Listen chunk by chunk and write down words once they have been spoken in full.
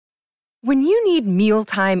When you need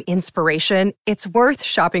mealtime inspiration, it's worth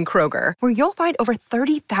shopping Kroger, where you'll find over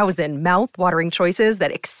 30,000 mouth-watering choices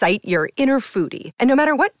that excite your inner foodie. And no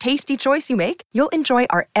matter what tasty choice you make, you'll enjoy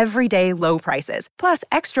our everyday low prices, plus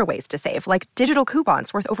extra ways to save, like digital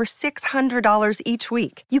coupons worth over $600 each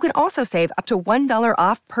week. You can also save up to $1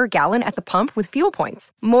 off per gallon at the pump with fuel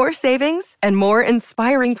points. More savings and more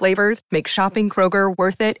inspiring flavors make shopping Kroger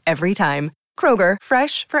worth it every time. Kroger,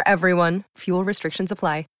 fresh for everyone. Fuel restrictions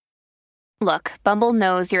apply. Look, Bumble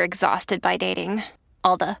knows you're exhausted by dating.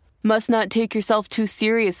 All the, must not take yourself too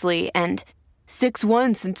seriously, and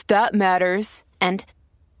 6'1" since that matters, and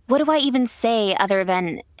what do I even say other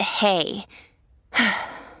than, hey?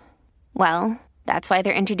 Well, that's why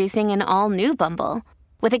they're introducing an all-new Bumble,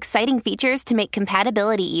 with exciting features to make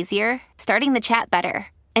compatibility easier, starting the chat better,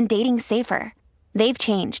 and dating safer. They've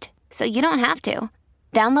changed, so you don't have to.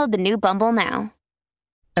 Download the new Bumble now.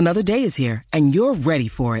 Another day is here, and you're ready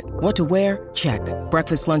for it. What to wear? Check.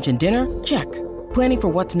 Breakfast, lunch, and dinner? Check. Planning for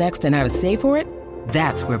what's next and how to save for it?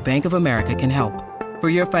 That's where Bank of America can help. For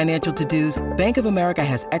your financial to-dos, Bank of America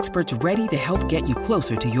has experts ready to help get you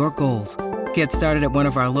closer to your goals. Get started at one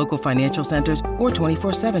of our local financial centers or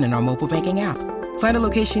 24/7 in our mobile banking app. Find a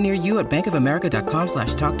location near you at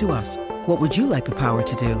bankofamerica.com/talktous. What would you like the power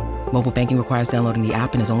to do? Mobile banking requires downloading the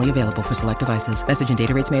app and is only available for select devices. Message and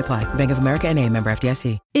data rates may apply. Bank of America N.A., member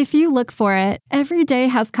FDIC. If you look for it, every day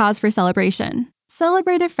has cause for celebration.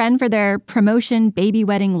 Celebrate a friend for their promotion, baby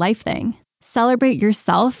wedding, life thing. Celebrate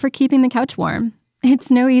yourself for keeping the couch warm.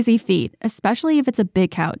 It's no easy feat, especially if it's a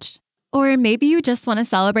big couch. Or maybe you just want to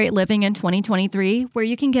celebrate living in 2023, where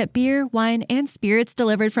you can get beer, wine, and spirits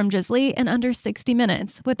delivered from Drizzly in under 60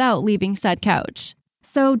 minutes without leaving said couch.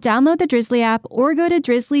 So download the Drizzly app or go to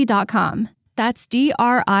drizzly.com. That's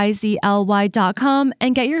DRIZLY.com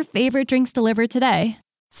and get your favorite drinks delivered today.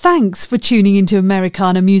 Thanks for tuning into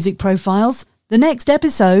Americana Music Profiles. The next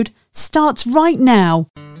episode starts right now.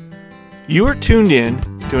 You are tuned in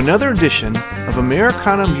to another edition of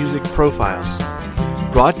Americana Music Profiles,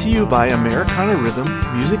 brought to you by Americana Rhythm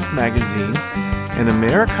Music Magazine and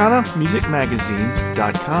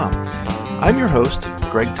AmericanaMusicMagazine.com. I'm your host,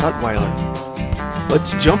 Greg Tutwiler.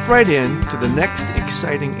 Let's jump right in to the next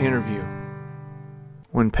exciting interview.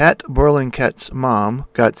 When Pat Berlinquette's mom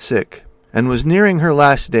got sick and was nearing her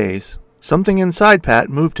last days, something inside Pat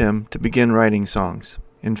moved him to begin writing songs.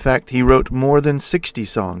 In fact, he wrote more than 60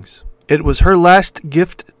 songs. It was her last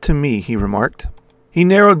gift to me, he remarked. He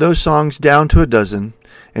narrowed those songs down to a dozen,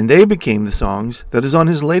 and they became the songs that is on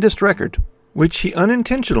his latest record, which he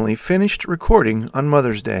unintentionally finished recording on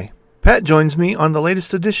Mother's Day. Pat joins me on the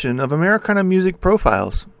latest edition of Americana Music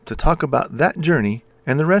Profiles to talk about that journey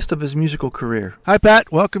and the rest of his musical career. Hi,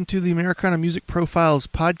 Pat. Welcome to the Americana Music Profiles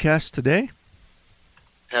podcast today.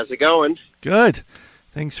 How's it going? Good.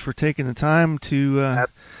 Thanks for taking the time to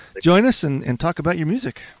join us and talk about your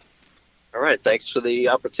music. All right. Thanks for the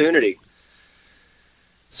opportunity.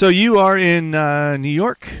 So you are in New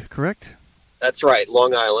York, correct? That's right.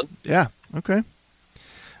 Long Island. Yeah. Okay.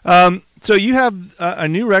 So you have a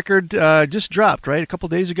new record just dropped, right? A couple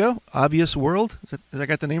days ago, Obvious World. Has I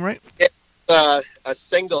got the name right? It's a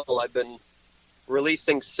single. I've been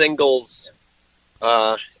releasing singles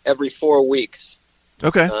every 4 weeks.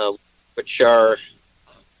 Okay. Which are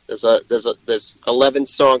there's 11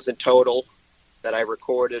 songs in total that I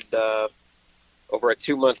recorded over a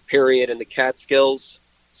 2-month period in the Catskills,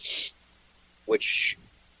 which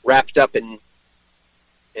wrapped up in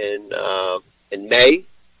May.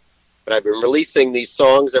 But I've been releasing these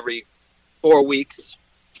songs every 4 weeks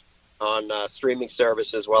on streaming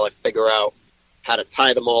services while I figure out how to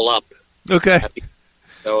tie them all up. Okay.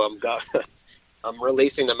 So I'm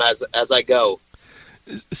releasing them as I go.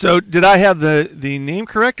 So did I have the name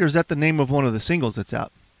correct, or is that the name of one of the singles that's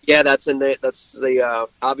out? Yeah, that's the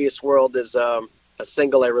Obvious World is a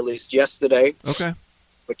single I released yesterday. Okay.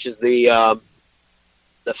 Which is the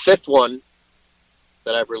fifth one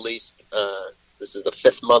that I've released. This is the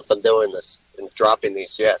 5th month I'm doing this and dropping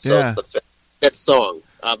these. Yeah, so It's the fifth song,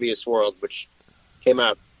 Obvious World, which came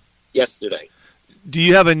out yesterday. Do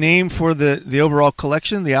you have a name for the overall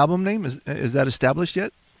collection, the album name? Is that established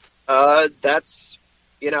yet? That's,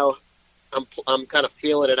 I'm kind of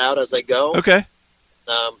feeling it out as I go. Okay.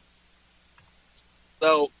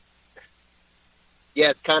 So, yeah,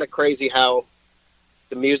 it's kind of crazy how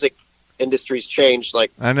the music industry's changed.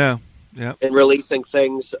 Like, I know. Yeah. In releasing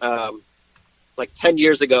things, like 10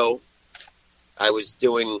 years ago, I was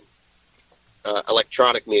doing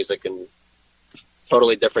electronic music and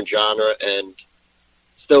totally different genre and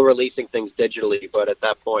still releasing things digitally. But at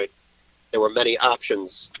that point, there were many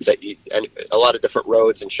options and a lot of different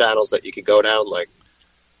roads and channels that you could go down, like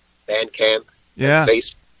Bandcamp, Yeah. and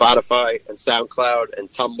Facebook, Spotify, and SoundCloud, and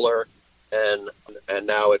Tumblr, and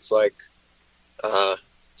now it's like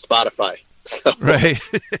Spotify. So Right.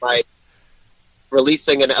 by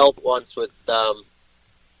releasing an LP once with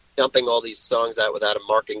dumping all these songs out without a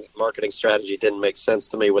marketing strategy didn't make sense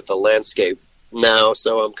to me with the landscape now.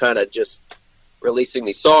 So I'm kind of just releasing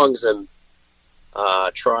these songs and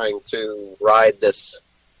trying to ride this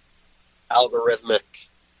algorithmic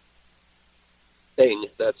thing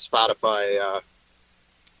that Spotify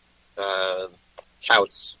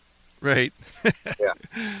touts. Right. Yeah.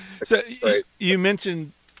 So Right. you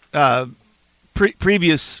mentioned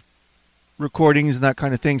previous recordings and that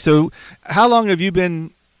kind of thing. So how long have you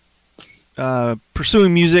been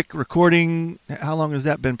pursuing music, recording? How long has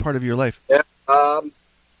that been part of your life? Yeah.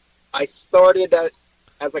 I started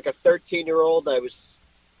as like a 13-year-old. I was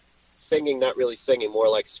singing, not really singing, more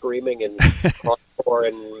like screaming in hardcore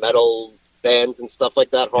and metal bands and stuff like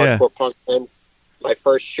that, hardcore punk bands. My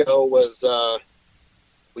first show was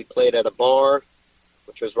we played at a bar,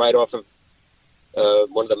 which was right off of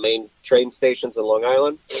one of the main train stations in Long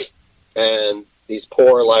Island. And these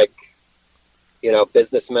poor, like,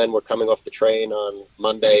 businessmen were coming off the train on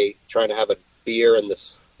Monday trying to have a beer in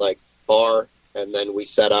this, like, bar. And then we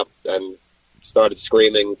set up and started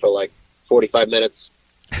screaming for, like, 45 minutes.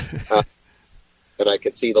 And I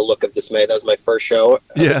could see the look of dismay. That was my first show.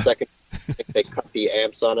 Yeah. The second, I think they cut the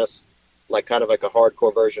amps on us, like kind of like a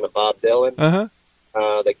hardcore version of Bob Dylan.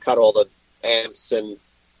 Uh-huh. They cut all the amps in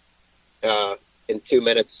 2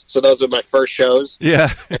 minutes. So those were my first shows.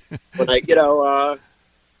 Yeah. When I,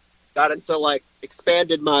 got into, like,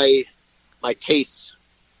 expanded my tastes,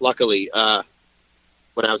 luckily,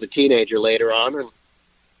 when I was a teenager later on, and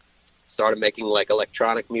started making, like,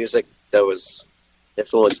 electronic music that was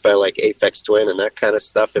influenced by, like, Aphex Twin and that kind of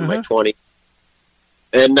stuff in my 20s.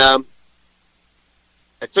 And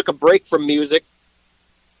I took a break from music.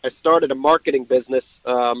 I started a marketing business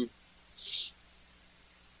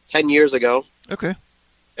 10 years ago. Okay.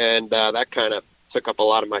 And that kind of took up a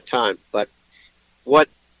lot of my time. But what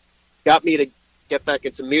got me to get back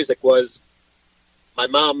into music was my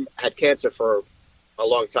mom had cancer for a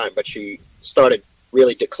long time, but she started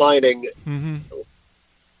really declining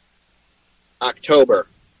October.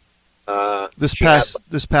 This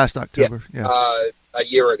past October. Yeah. A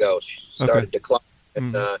year ago, she started declining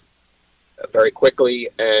very quickly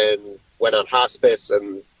and went on hospice,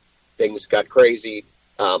 and things got crazy.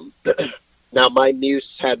 Now my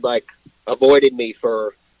muse had, like, avoided me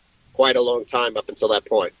for quite a long time up until that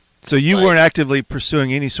point. So you weren't actively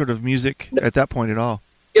pursuing any sort of music at that point at all?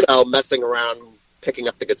 Messing around, picking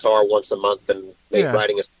up the guitar once a month and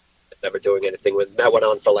writing a song, never doing anything with it. That went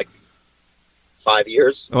on for like 5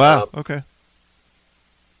 years. Wow, okay.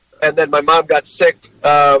 And then my mom got sick,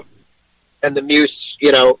 and the muse,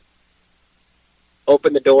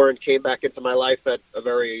 opened the door and came back into my life at a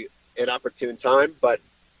very inopportune time, but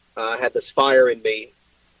I had this fire in me.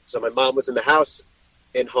 So my mom was in the house,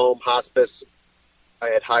 in home hospice. I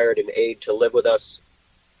had hired an aide to live with us,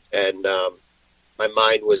 and my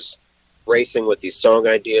mind was racing with these song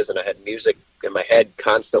ideas, and I had music in my head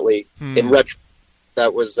constantly. In retro,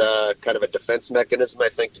 that was kind of a defense mechanism, I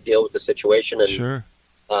think, to deal with the situation and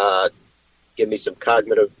give me some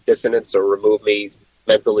cognitive dissonance or remove me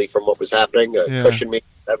mentally from what was happening, cushion me,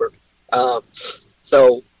 whatever.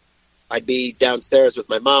 So I'd be downstairs with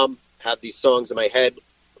my mom, have these songs in my head,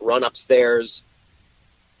 run upstairs,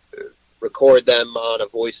 record them on a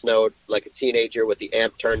voice note like a teenager with the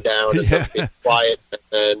amp turned down and be quiet. And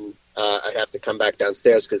then I'd have to come back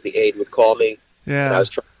downstairs because the aide would call me. Yeah. And I was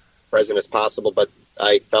trying to be as present as possible, but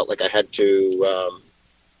I felt like I had to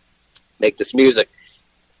make this music.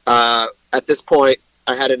 At this point,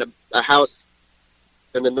 I had a house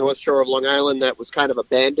in the North Shore of Long Island that was kind of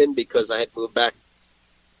abandoned because I had moved back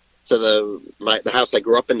to the house I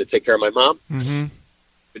grew up in to take care of my mom. Mm-hmm.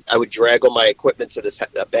 I would drag all my equipment to this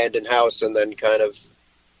abandoned house and then kind of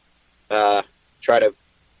try to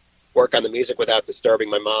work on the music without disturbing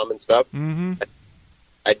my mom and stuff. Mm-hmm.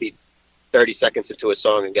 I'd be 30 seconds into a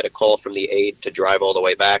song and get a call from the aide to drive all the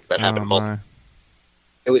way back. That happened multiple.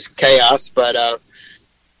 It was chaos, but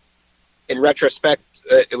in retrospect,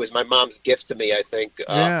 it was my mom's gift to me, I think,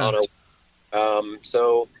 on her.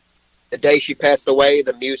 So the day she passed away,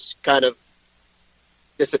 the muse kind of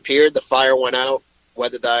disappeared. The fire went out.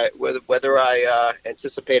 Whether I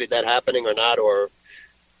anticipated that happening or not, or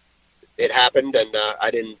it happened, and I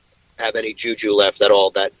didn't have any juju left at all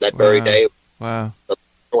that very day. Wow. The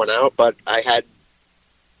fire went out, but I had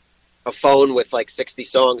a phone with like 60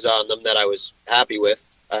 songs on them that I was happy with,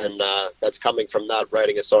 and that's coming from not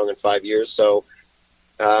writing a song in 5 years. So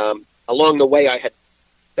along the way, I had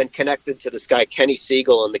been connected to this guy, Kenny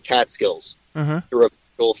Siegel, in the Catskills through a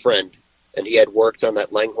mutual friend. And he had worked on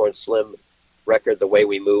that Langhorne Slim record, The Way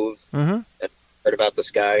We Move, and heard about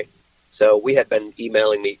this guy. So we had been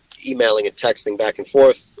emailing and texting back and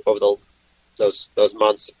forth over those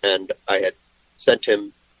months, and I had sent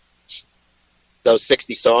him those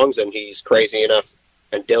 60 songs, and he's crazy enough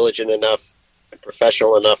and diligent enough and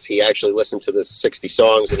professional enough. He actually listened to the 60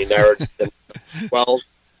 songs, and he narrowed them to 12.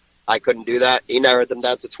 I couldn't do that. He narrowed them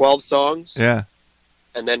down to 12 songs. Yeah.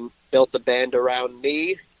 And then built a band around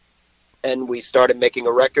me, and we started making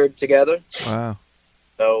a record together. Wow.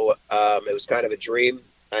 So it was kind of a dream.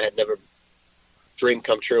 Dream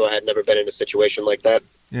come true. I had never been in a situation like that.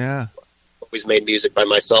 Yeah. Always made music by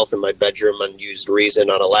myself in my bedroom and used Reason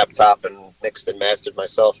on a laptop and mixed and mastered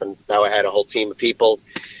myself. And now I had a whole team of people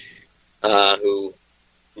who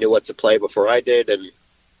knew what to play before I did and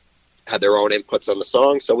had their own inputs on the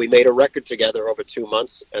song. So we made a record together over 2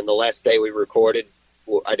 months. And the last day we recorded,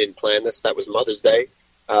 I didn't plan this. That was Mother's Day.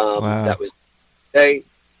 Wow. That was the day.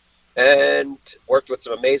 And worked with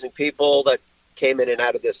some amazing people that came in and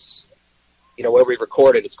out of this, where we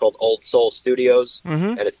recorded. It's called Old Soul Studios,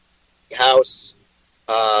 and it's a house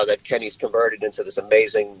that Kenny's converted into this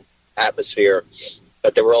amazing atmosphere.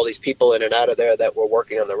 But there were all these people in and out of there that were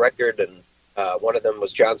working on the record, and one of them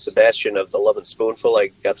was John Sebastian of the Lovin' Spoonful.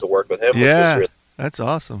 I got to work with him. Yeah, which was really that's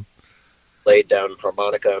awesome. Laid down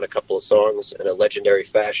harmonica on a couple of songs in a legendary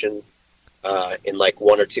fashion in like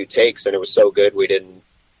 1 or 2 takes, and it was so good we didn't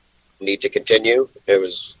need to continue. It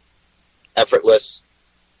was effortless.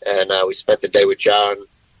 And we spent the day with John,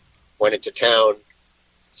 went into town,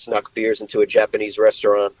 snuck beers into a Japanese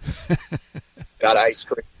restaurant, got ice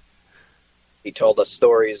cream. He told us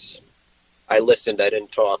stories. I listened. I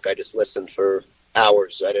didn't talk. I just listened for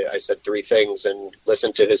hours. I said 3 things and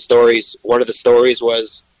listened to his stories. One of the stories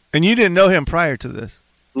was... And you didn't know him prior to this?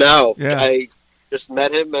 No. Yeah. I just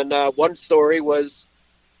met him. And one story was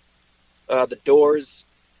the Doors...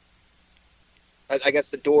 I guess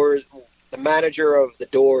the Doors... The manager of the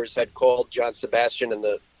Doors had called John Sebastian in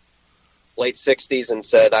the late 60s and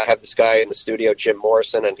said, I have this guy in the studio, Jim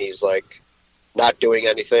Morrison, and he's like not doing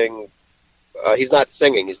anything. He's not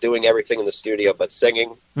singing. He's doing everything in the studio but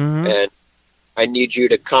singing. And I need you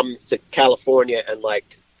to come to California and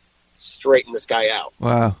like straighten this guy out.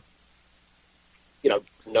 Wow.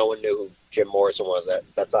 No one knew who Jim Morrison was at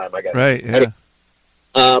that time, I guess. Right,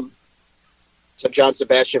 yeah. So John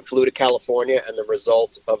Sebastian flew to California, and the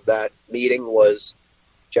result of that meeting was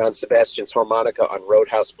John Sebastian's harmonica on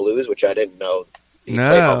Roadhouse Blues, which I didn't know.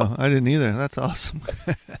 No, I didn't either. That's awesome.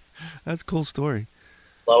 That's a cool story.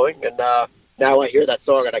 Flowing, and now I hear that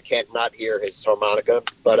song, and I can't not hear his harmonica,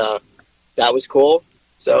 but that was cool.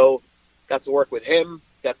 So got to work with him,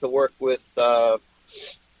 got to work with a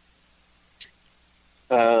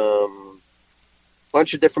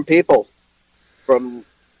bunch of different people, from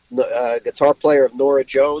the guitar player of Nora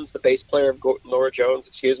Jones, the bass player of Nora Jones,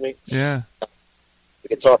 excuse me. Yeah. The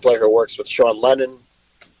guitar player who works with Sean Lennon,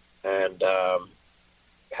 and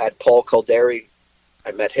had Paul Calderi.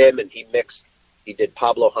 I met him, and he did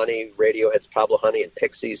Pablo Honey, Radiohead's Pablo Honey and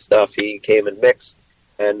Pixies stuff. He came and mixed,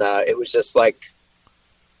 and it was just like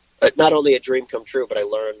not only a dream come true, but I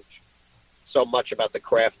learned so much about the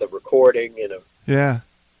craft of recording in a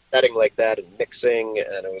setting like that and mixing,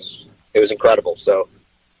 and it was incredible. So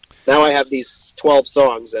now I have these 12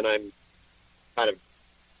 songs, and I'm kind of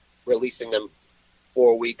releasing them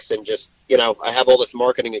 4 weeks, and just, I have all this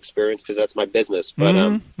marketing experience because that's my business, but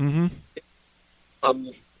I'm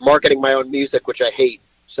marketing my own music, which I hate.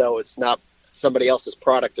 So it's not somebody else's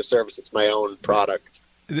product or service. It's my own product.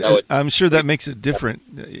 So I'm sure that makes it different.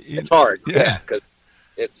 It's hard. Yeah. Because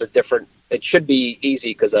it should be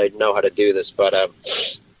easy because I know how to do this, but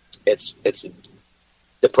it's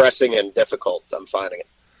depressing and difficult. I'm finding it.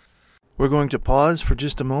 We're going to pause for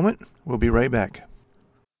just a moment. We'll be right back.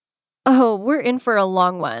 Oh, we're in for a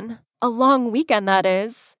long one. A long weekend, that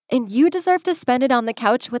is. And you deserve to spend it on the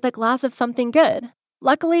couch with a glass of something good.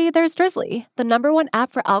 Luckily, there's Drizzly, the #1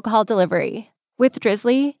 app for alcohol delivery. With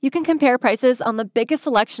Drizzly, you can compare prices on the biggest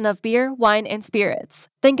selection of beer, wine, and spirits,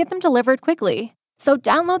 then get them delivered quickly. So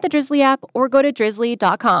download the Drizzly app or go to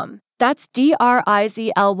drizzly.com. That's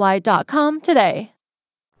DRIZLY.com today.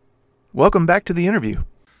 Welcome back to the interview.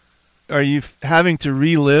 Are you having to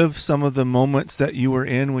relive some of the moments that you were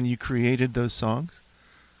in when you created those songs?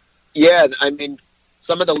 Yeah, I mean,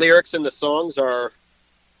 some of the lyrics in the songs are,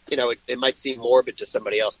 it might seem morbid to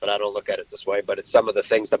somebody else, but I don't look at it this way. But it's some of the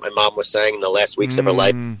things that my mom was saying in the last weeks of her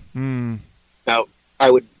life. Now,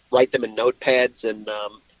 I would write them in notepads, and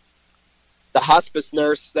the hospice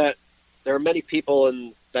nurse, that there are many people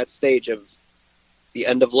in that stage of the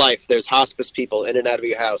end of life. There's hospice people in and out of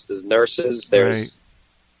your house. There's nurses. There's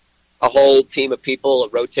a whole team of people, a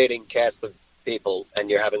rotating cast of people, and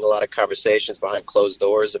you're having a lot of conversations behind closed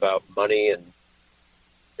doors about money and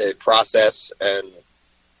the process and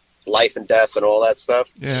life and death and all that stuff.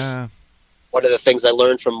 Yeah. One of the things I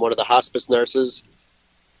learned from one of the hospice nurses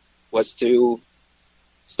was to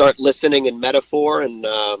start listening in metaphor. And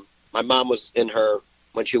my mom was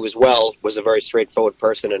when she was well, was a very straightforward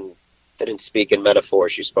person and didn't speak in metaphor.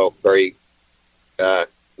 She spoke very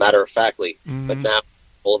matter-of-factly. Mm-hmm. But now,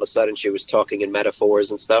 all of a sudden, she was talking in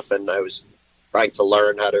metaphors and stuff, and I was trying to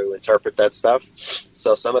learn how to interpret that stuff.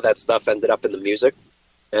 So some of that stuff ended up in the music.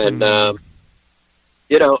 And,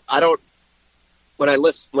 you know, when I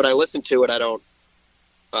listen to it, I don't,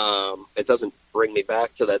 it doesn't bring me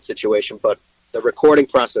back to that situation, but the recording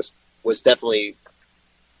process was definitely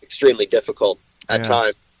extremely difficult at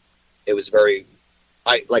times. It was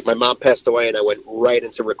like my mom passed away and I went right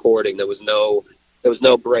into recording. There was no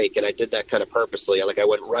break, and I did that kind of purposely. Like I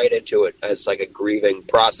went right into it as like a grieving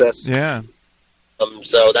process. Yeah.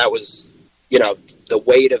 So that was, you know, the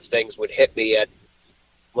weight of things would hit me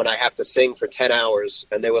when I have to sing for 10 hours,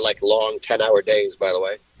 and they were like long 10-hour days, by the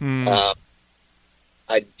way.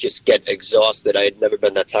 I'd just get exhausted. I had never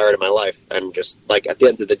been that tired in my life. And just like at the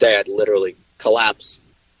end of the day, I'd literally collapse.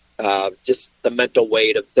 Just the mental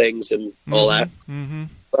weight of things and all that. Mm-hmm.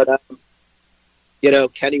 But, you know,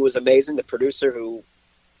 Kenny was amazing, the producer who,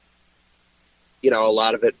 you know, a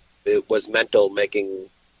lot of it was mental. Making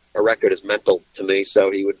a record is mental to me.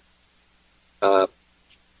 So he would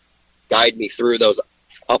guide me through those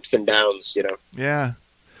ups and downs, you know. Yeah.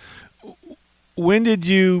 When did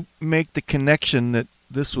you make the connection that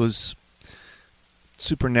this was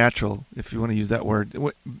supernatural, if you want to use that word,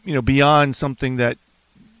 you know, beyond something that,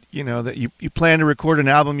 you know, that you plan to record an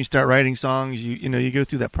album, you start writing songs, you know, you go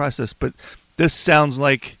through that process, but this sounds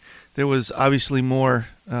like there was obviously more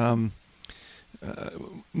going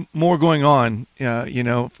on, you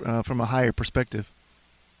know, from a higher perspective.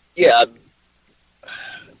 Yeah.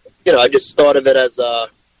 You know, I just thought of it as,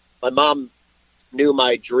 my mom knew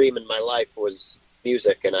my dream in my life was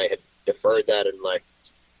music, and I had deferred that and like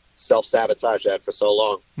self-sabotaged that for so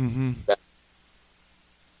long. Mm-hmm. That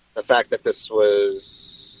the fact that this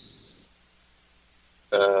was,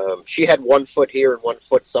 she had one foot here and one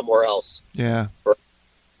foot somewhere else. Yeah.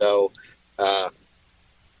 So,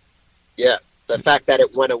 yeah, the fact that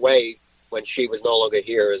it went away when she was no longer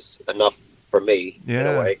here is enough for me. Yeah. In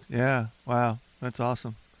a way. Yeah. Wow. That's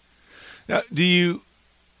awesome. Now,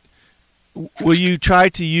 will you try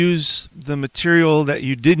to use the material that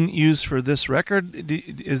you didn't use for this record?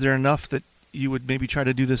 Is there enough that you would maybe try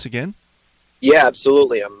to do this again? Yeah,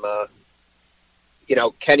 absolutely. I'm, you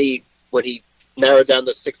know, Kenny, when he narrowed down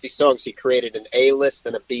those 60 songs, he created an A list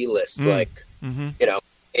and a B list. Like, you know,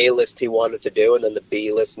 A list he wanted to do, and then the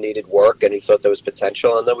B list needed work, and he thought there was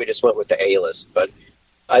potential, and then we just went with the A list. But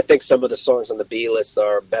I think some of the songs on the B list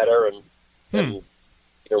are better and you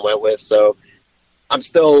know, went with. So I'm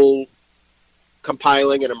still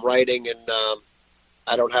compiling and I'm writing, and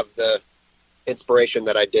I don't have the inspiration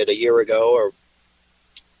that I did a year ago or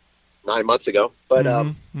 9 months ago, but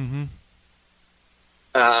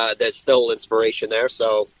there's still inspiration there.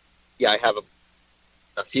 So yeah, I have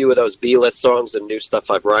a few of those B-list songs and new stuff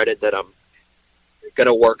I've written that I'm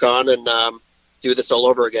gonna work on and do this all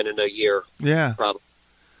over again in a year. Yeah, probably.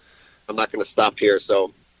 I'm not gonna stop here,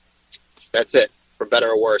 so that's it, for better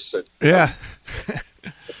or worse. Yeah.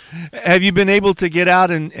 Have you been able to get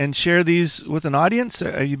out and share these with an audience?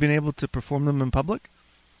 Have you been able to perform them in public?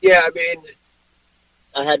 Yeah, I mean,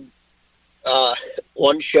 I had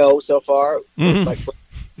one show so far. Mm-hmm.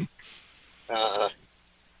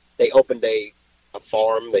 They opened a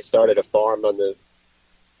farm. They started a farm on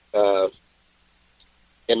the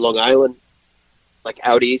in Long Island, like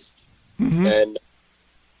out east, and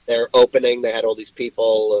they're opening. They had all these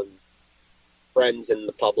people and friends in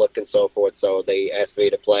the public and so forth, so they asked me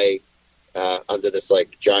to play under this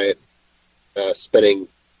like giant spinning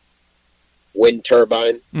wind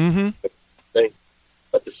turbine thing.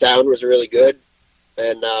 But the sound was really good,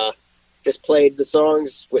 and just played the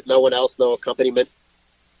songs with no one else, no accompaniment.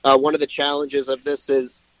 One of the challenges of this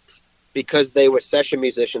is because they were session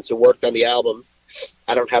musicians who worked on the album,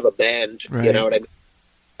 I don't have a band. Right. You know what I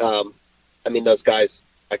mean? I mean, those guys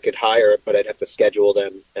I could hire, but I'd have to schedule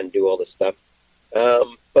them and do all this stuff.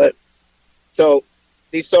 But so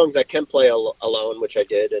these songs I can play alone, which I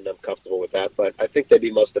did, and I'm comfortable with that. But I think they'd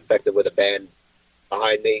be most effective with a band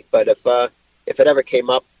behind me. But if it ever came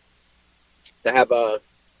up to have a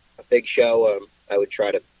big show, I would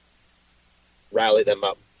try to rally them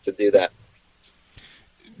up to do that.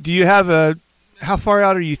 Do you have how far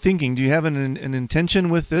out are you thinking? Do you have an intention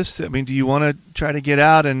with this? I mean, do you want to try to get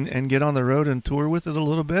out and get on the road and tour with it a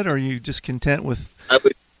little bit, or are you just content with? I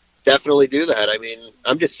would definitely do that. I mean,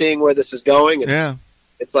 I'm just seeing where this is going.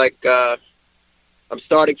 It's like I'm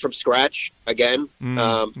starting from scratch again.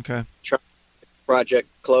 Okay. Project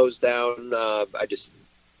closed down. I just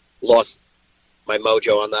lost my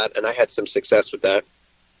mojo on that, and I had some success with that.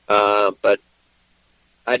 But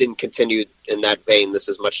I didn't continue in that vein. This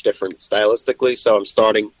is much different stylistically, so I'm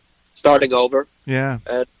starting over. Yeah.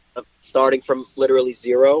 And I'm starting from literally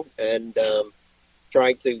zero, and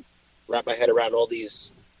trying to wrap my head around all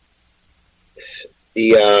these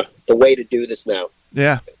the way to do this now.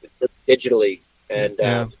 Yeah. Digitally, and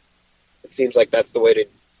it seems like that's the way to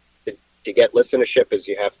get listenership is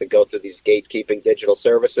you have to go through these gatekeeping digital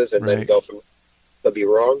services and then go from. Could be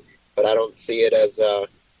wrong, but I don't see it as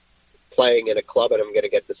playing in a club and I'm going to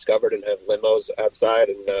get discovered and have limos outside.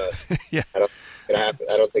 And yeah, I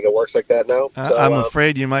don't think it works like that now. So, I'm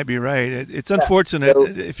afraid you might be right. It's unfortunate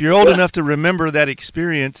if you're old enough to remember that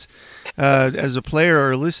experience as a player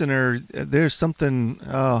or a listener. There's something.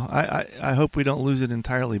 I hope we don't lose it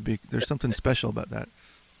entirely. There's something special about that.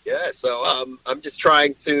 Yeah. So I'm just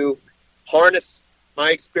trying to harness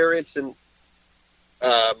my experience and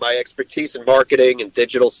my expertise in marketing and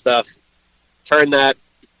digital stuff. Turn that.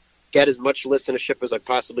 Get as much listenership as I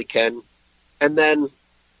possibly can, and then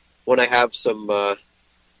when I have some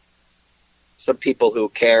people who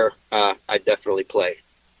care, I definitely play.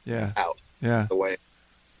 Yeah. Out. Yeah. The way.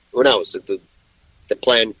 Who knows? The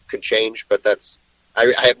plan could change, but that's.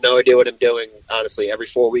 I have no idea what I'm doing. Honestly, every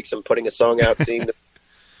 4 weeks I'm putting a song out, seeing,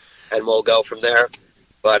 and we'll go from there.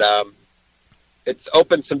 But it's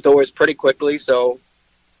opened some doors pretty quickly, so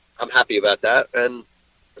I'm happy about that. And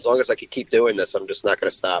as long as I can keep doing this, I'm just not going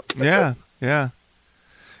to stop. That's it. Yeah.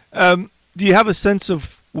 Do you have a sense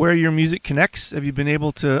of where your music connects? Have you been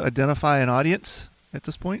able to identify an audience at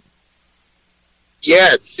this point?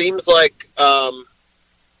 Yeah, it seems like the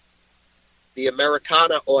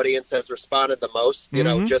Americana audience has responded the most. You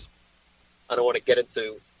know, just I don't want to get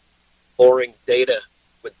into boring data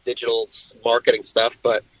with digital marketing stuff,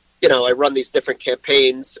 but you know, I run these different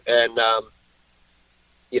campaigns, and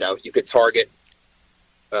you know, you could target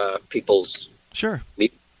people's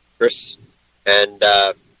interests, and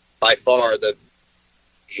by far the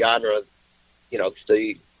genre, you know,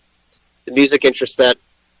 the music interest that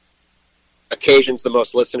occasions the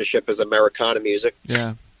most listenership is Americana music.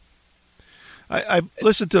 Yeah. I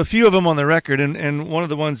listened to a few of them on the record, and one of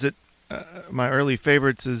the ones that my early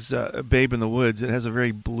favorites is Babe in the Woods. It has a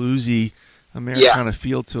very bluesy Americana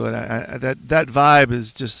feel to it. That vibe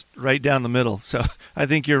is just right down the middle. So I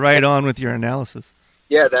think you're right on with your analysis.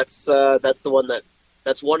 Yeah, that's the one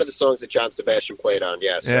that's one of the songs that John Sebastian played on.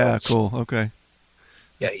 Yeah. So, yeah. Cool. Okay.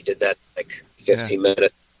 Yeah, he did that like 15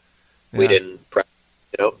 minutes. Yeah. We didn't prep,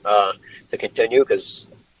 to continue because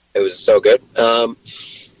it was so good.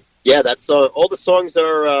 Yeah, that's all the songs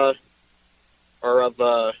are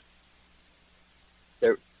of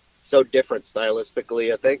they're so different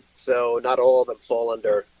stylistically, I think. So not all of them fall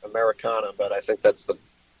under Americana, but I think that's the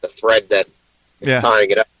thread that is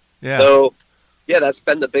tying it up. Yeah. So yeah, that's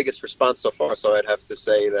been the biggest response so far. So I'd have to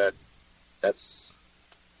say that that's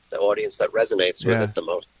the audience that resonates with it the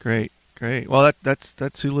most. Great. Well,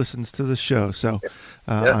 that's who listens to the show. So,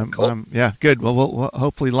 cool. Good. Well, we'll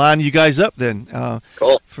hopefully line you guys up then.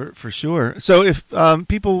 Cool. For sure. So, if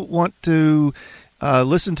people want to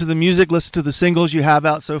listen to the music, listen to the singles you have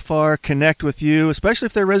out so far, connect with you, especially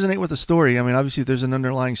if they resonate with a story. I mean, obviously, there's an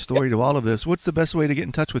underlying story to all of this. What's the best way to get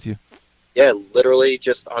in touch with you? Yeah, literally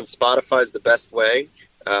just on Spotify is the best way.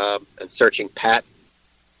 And searching Pat,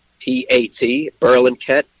 P-A-T,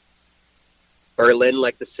 Berlinquette, Berlin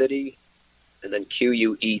like the city, and then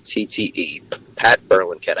Q-U-E-T-T-E, Pat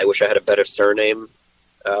Berlinquette. I wish I had a better surname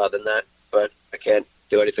than that, but I can't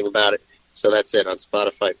do anything about it. So that's it on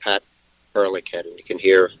Spotify, Pat Berlinquette, and you can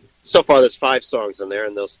hear. So far, there's 5 songs on there,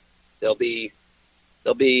 and there'll be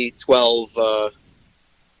 12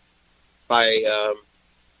 by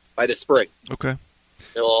the spring. Okay.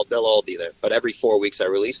 They'll all be there. But every 4 weeks I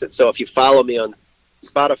release it. So if you follow me on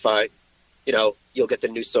Spotify, you'll get the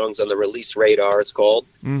new songs on the release radar, it's called.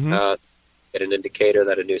 Get an indicator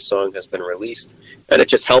that a new song has been released. And it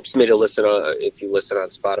just helps me to listen if you listen on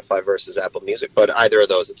Spotify versus Apple Music. But either of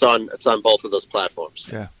those, it's on both of those platforms.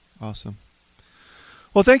 Yeah, awesome.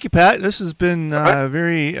 Well, thank you, Pat. This has been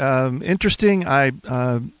very interesting. I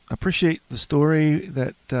appreciate the story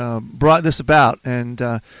that brought this about, and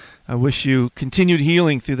I wish you continued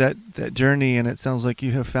healing through that journey, and it sounds like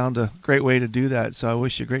you have found a great way to do that. So I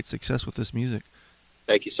wish you great success with this music.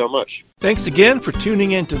 Thank you so much. Thanks again for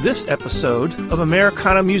tuning in to this episode of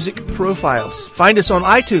Americana Music Profiles. Find us on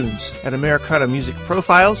iTunes at Americana Music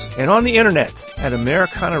Profiles and on the internet at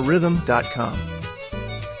americanarhythm.com.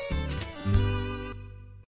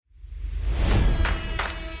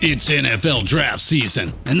 It's NFL draft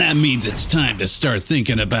season, and that means it's time to start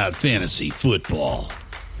thinking about fantasy football.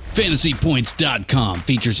 FantasyPoints.com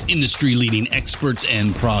features industry-leading experts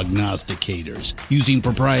and prognosticators using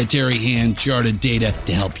proprietary hand-charted data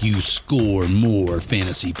to help you score more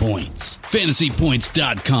fantasy points.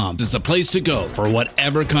 FantasyPoints.com is the place to go for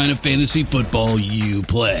whatever kind of fantasy football you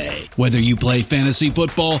play. Whether you play fantasy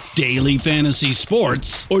football, daily fantasy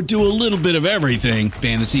sports, or do a little bit of everything,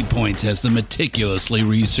 Fantasy Points has the meticulously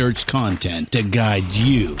researched content to guide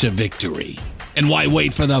you to victory. And why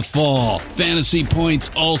wait for the fall? Fantasy Points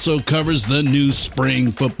also covers the new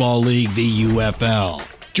spring football league, the UFL.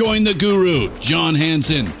 Join the guru, John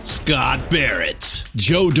Hansen, Scott Barrett,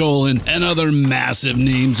 Joe Dolan, and other massive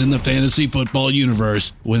names in the fantasy football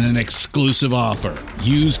universe with an exclusive offer.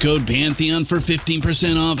 Use code Pantheon for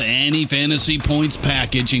 15% off any Fantasy Points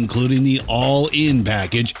package, including the all-in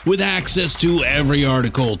package, with access to every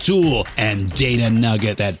article, tool, and data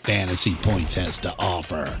nugget that Fantasy Points has to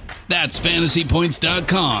offer. That's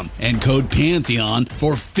FantasyPoints.com and code Pantheon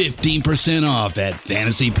for 15% off at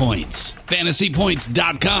Fantasy Points.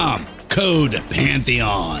 FantasyPoints.com, code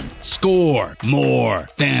Pantheon. Score more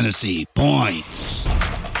fantasy points.